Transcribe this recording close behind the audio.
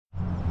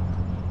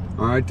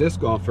All right, disc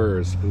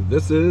golfers,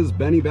 this is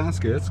Benny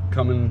Baskets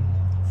coming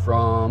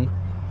from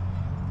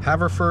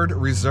Haverford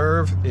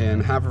Reserve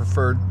in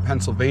Haverford,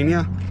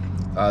 Pennsylvania.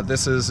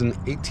 This is an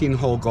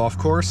 18-hole golf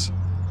course.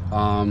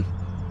 Sorry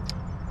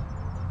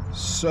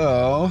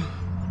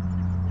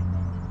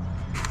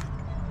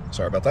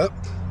about that.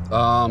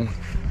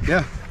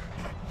 Yeah.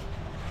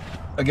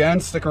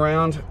 Again, stick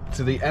around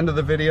to the end of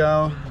the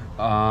video.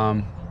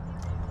 I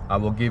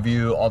will give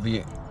you all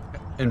the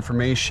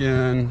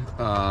information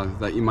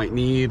that you might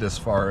need as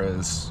far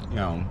as, you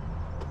know,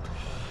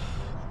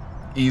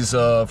 ease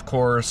of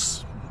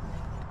course,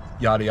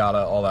 yada yada,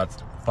 all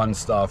that fun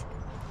stuff.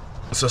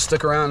 So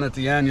stick around at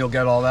the end, you'll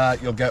get all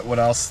that. You'll get what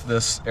else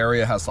this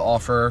area has to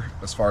offer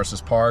as far as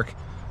this park.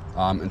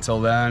 Until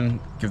then,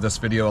 give this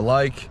video a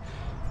like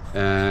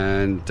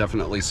and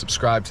definitely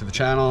subscribe to the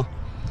channel.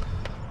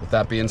 With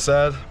that being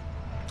said,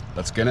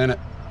 let's get in it.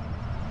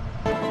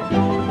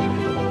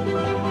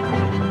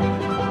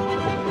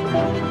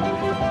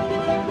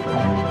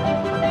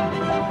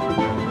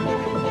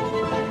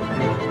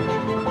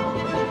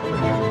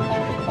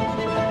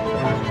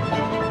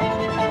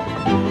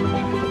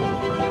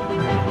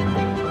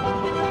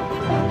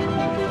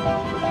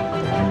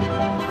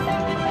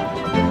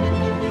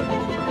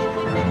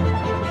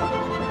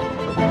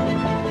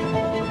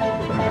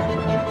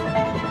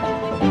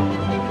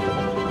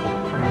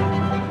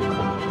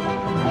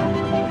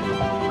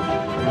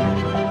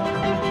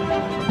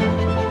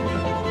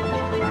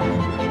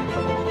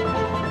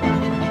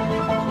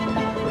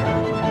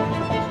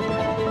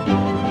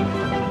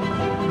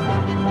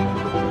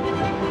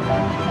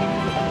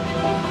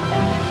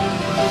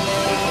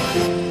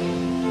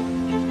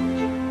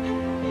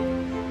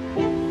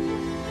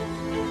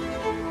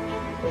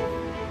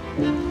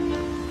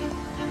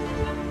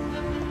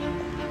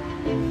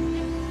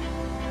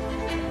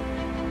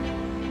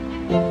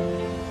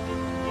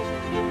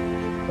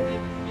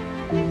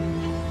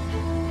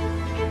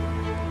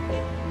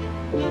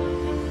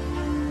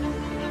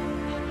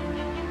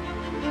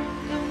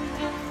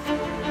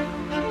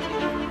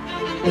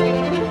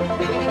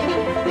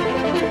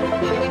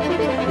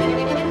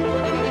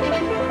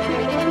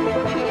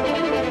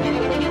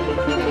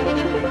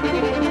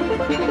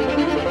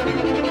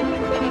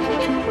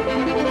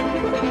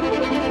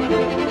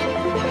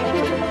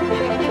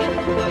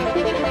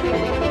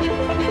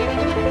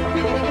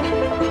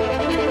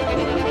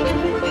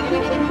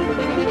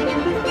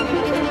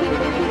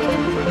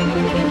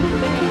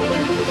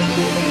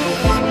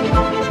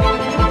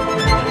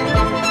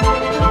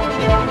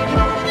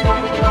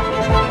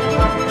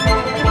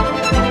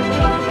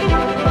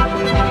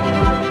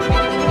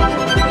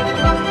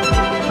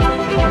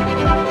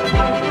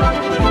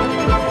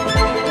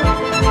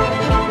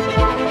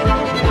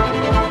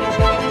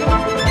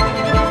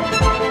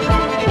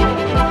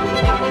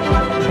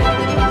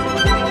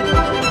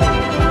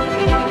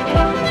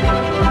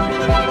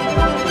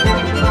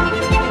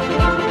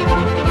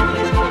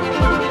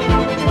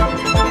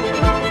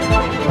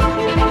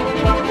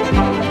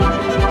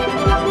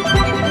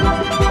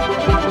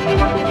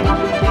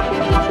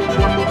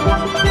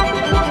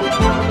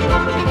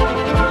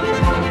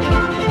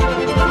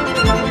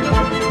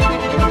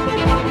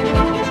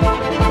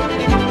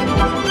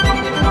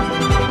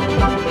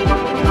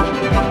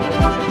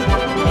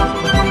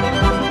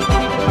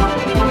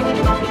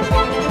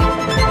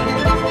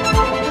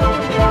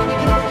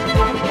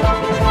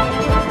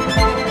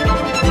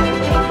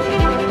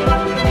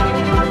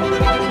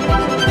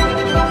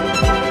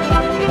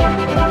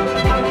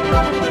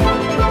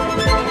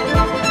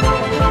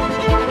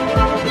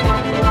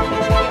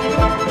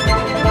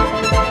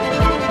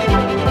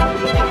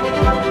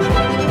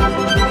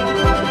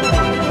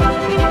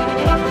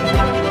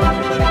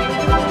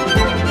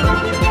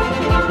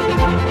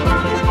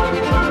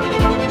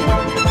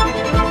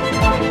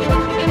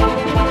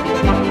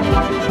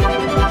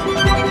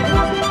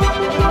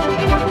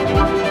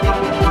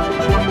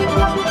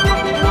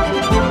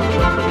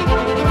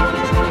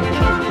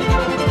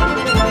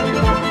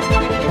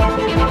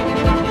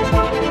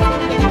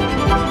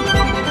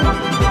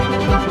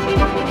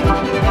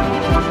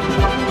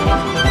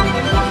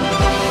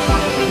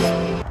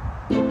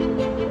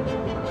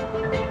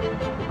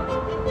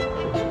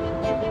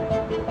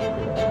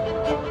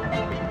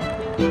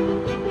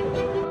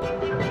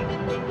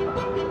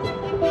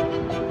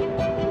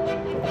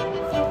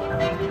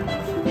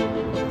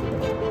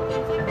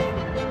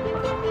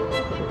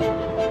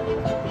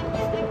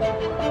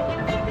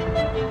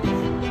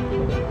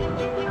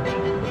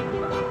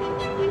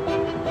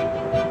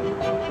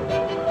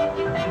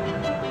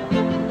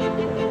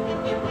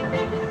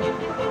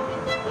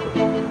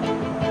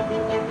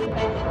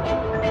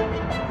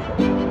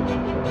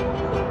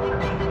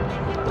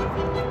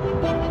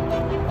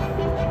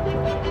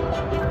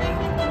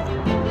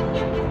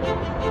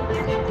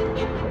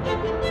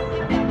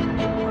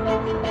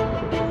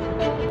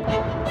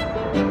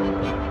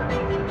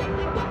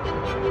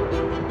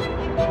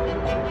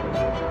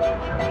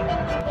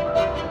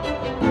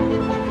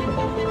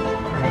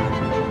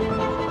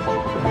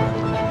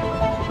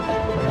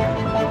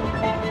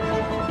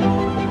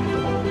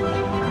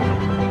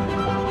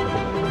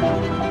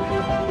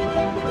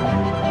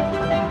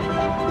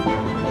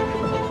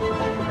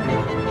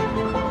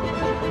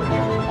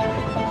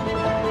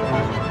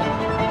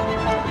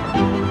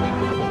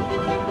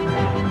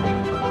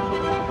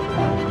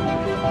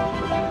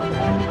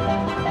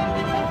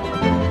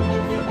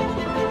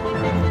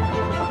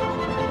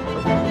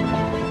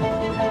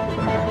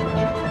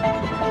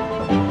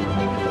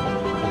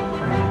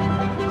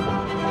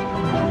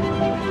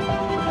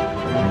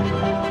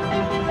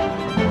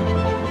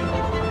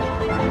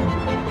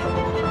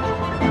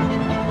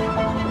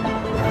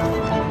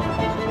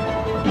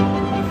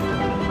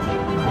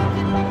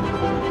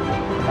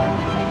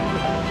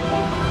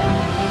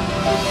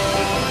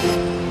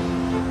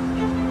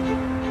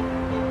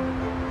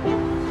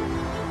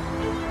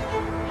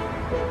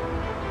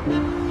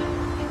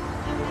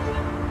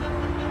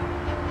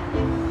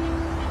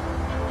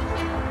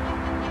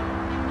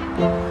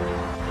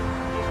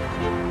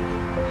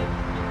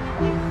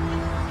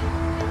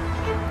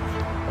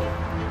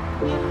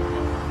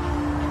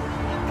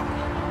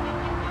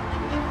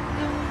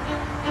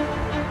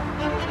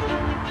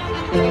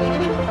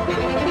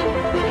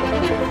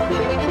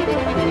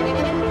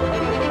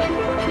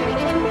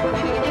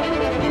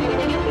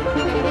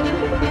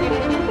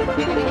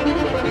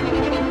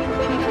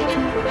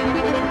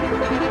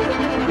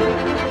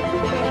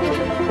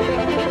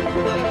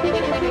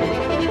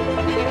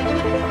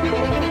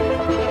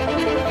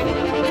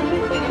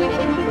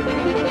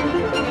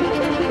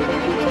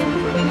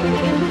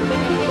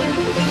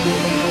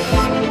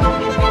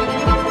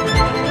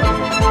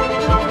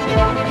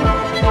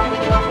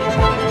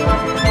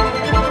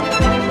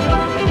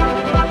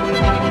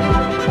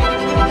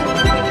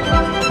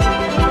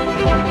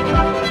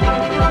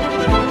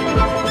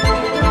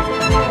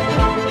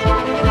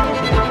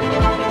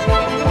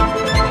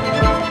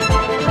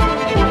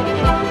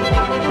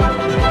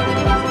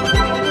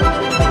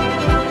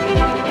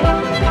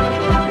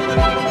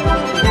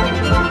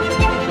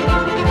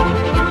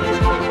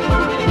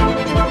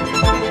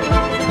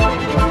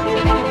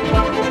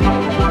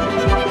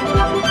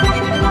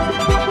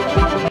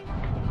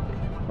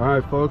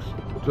 Alright folks,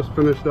 just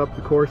finished up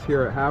the course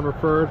here at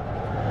Haverford.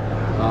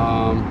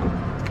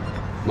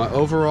 My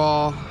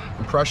overall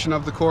impression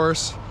of the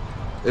course,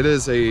 it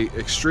is a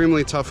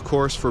extremely tough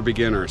course for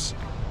beginners.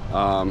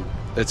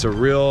 It's a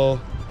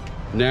real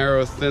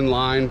narrow, thin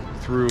line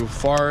through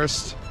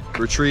forest,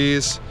 through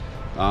trees.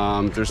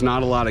 There's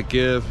not a lot of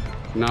give,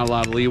 not a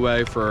lot of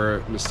leeway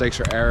for mistakes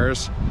or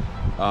errors.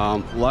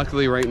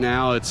 Luckily right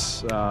now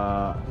it's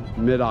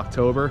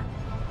mid-October,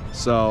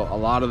 so a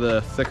lot of the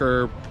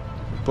thicker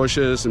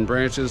bushes and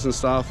branches and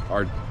stuff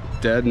are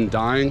dead and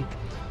dying.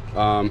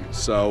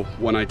 So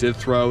when I did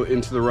throw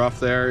into the rough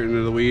there,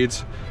 into the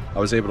weeds, I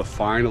was able to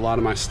find a lot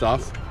of my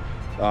stuff.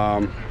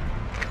 I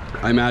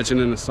imagine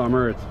in the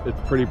summer it's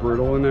pretty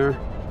brutal in there.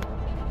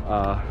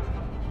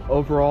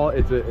 Overall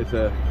it's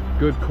a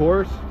good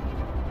course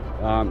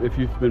if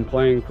you've been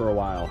playing for a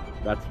while.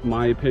 That's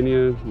my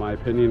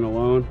opinion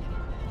alone.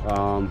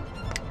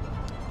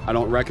 I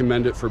don't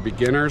recommend it for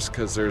beginners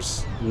because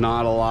there's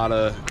not a lot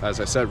of, as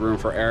I said, room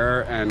for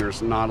error, and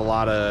there's not a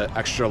lot of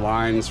extra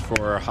lines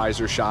for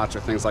hyzer shots or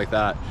things like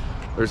that.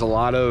 There's a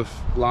lot of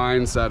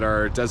lines that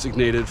are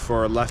designated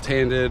for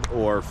left-handed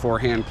or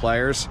forehand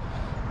players.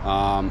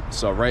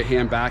 So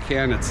right-hand,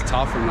 backhand, it's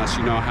tough unless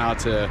you know how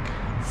to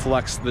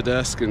flex the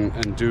disc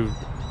and do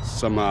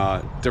some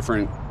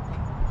different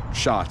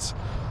shots.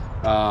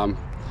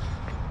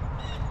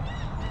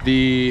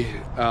 The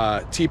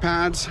tee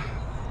pads,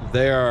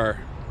 they are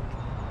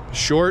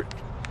short,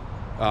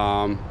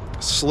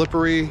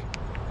 slippery,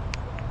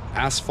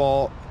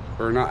 asphalt,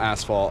 or not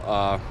asphalt,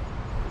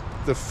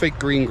 the fake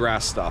green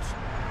grass stuff.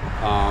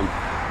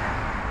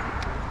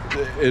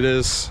 It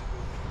is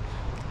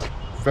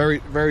very,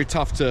 very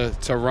tough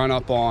to run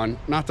up on.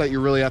 Not that you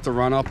really have to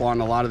run up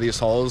on a lot of these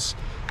holes.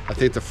 I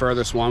think the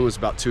furthest one was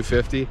about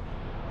 250,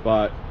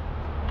 but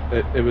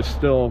it was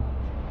still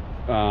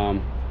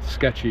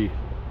sketchy,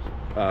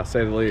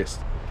 say the least.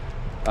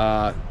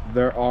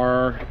 There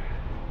are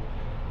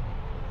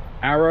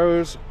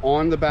arrows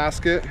on the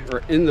basket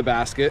or in the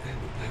basket,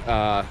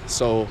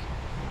 so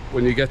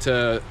when you get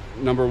to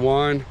number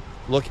one,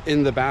 look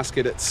in the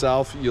basket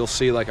itself, you'll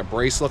see like a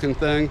brace looking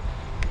thing.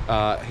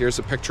 Here's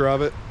a picture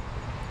of it.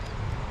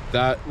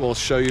 That will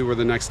show you where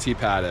the next tee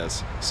pad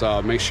is,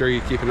 so make sure you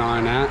keep an eye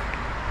on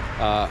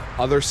that.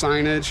 Other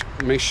signage,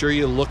 make sure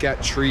you look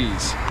at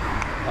trees.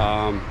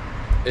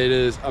 It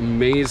is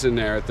amazing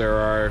there. There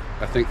are,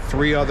 I think,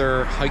 3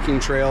 other hiking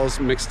trails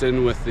mixed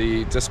in with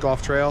the disc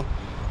golf trail.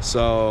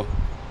 So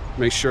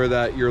make sure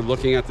that you're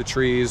looking at the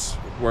trees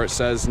where it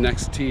says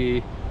next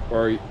tee,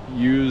 or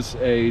use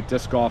a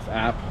disc golf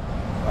app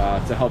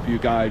to help you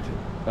guide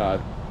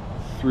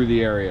through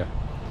the area.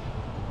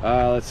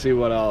 Let's see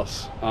what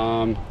else.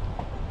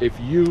 If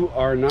you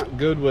are not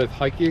good with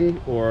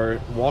hiking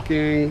or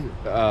walking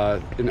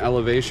in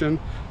elevation,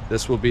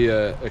 this will be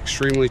an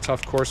extremely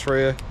tough course for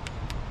you.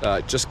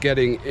 Just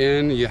getting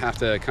in, you have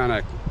to kind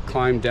of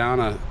climb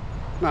down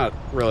not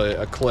really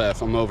a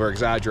cliff, I'm over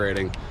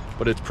exaggerating,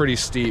 but it's pretty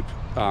steep.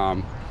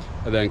 And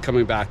then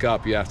coming back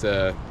up, you have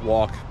to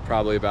walk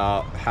probably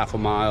about half a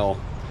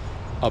mile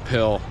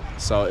uphill,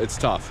 so it's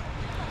tough.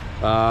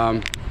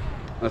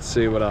 Let's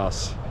see what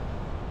else.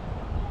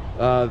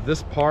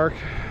 This park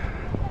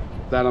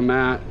that I'm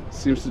at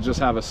seems to just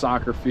have a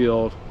soccer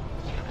field.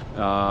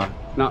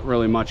 Not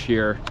really much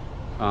here.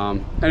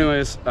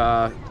 Anyways,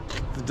 the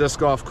disc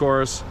golf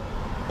course,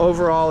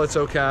 overall it's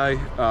okay.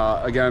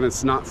 Again,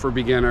 it's not for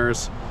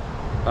beginners.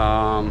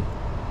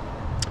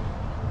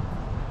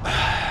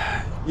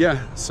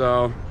 Yeah,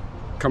 so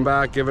come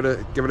back, give it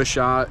a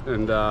shot,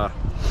 and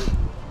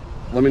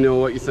let me know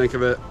what you think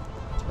of it.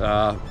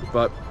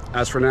 But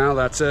as for now,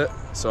 that's it.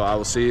 So I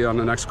will see you on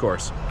the next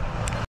course.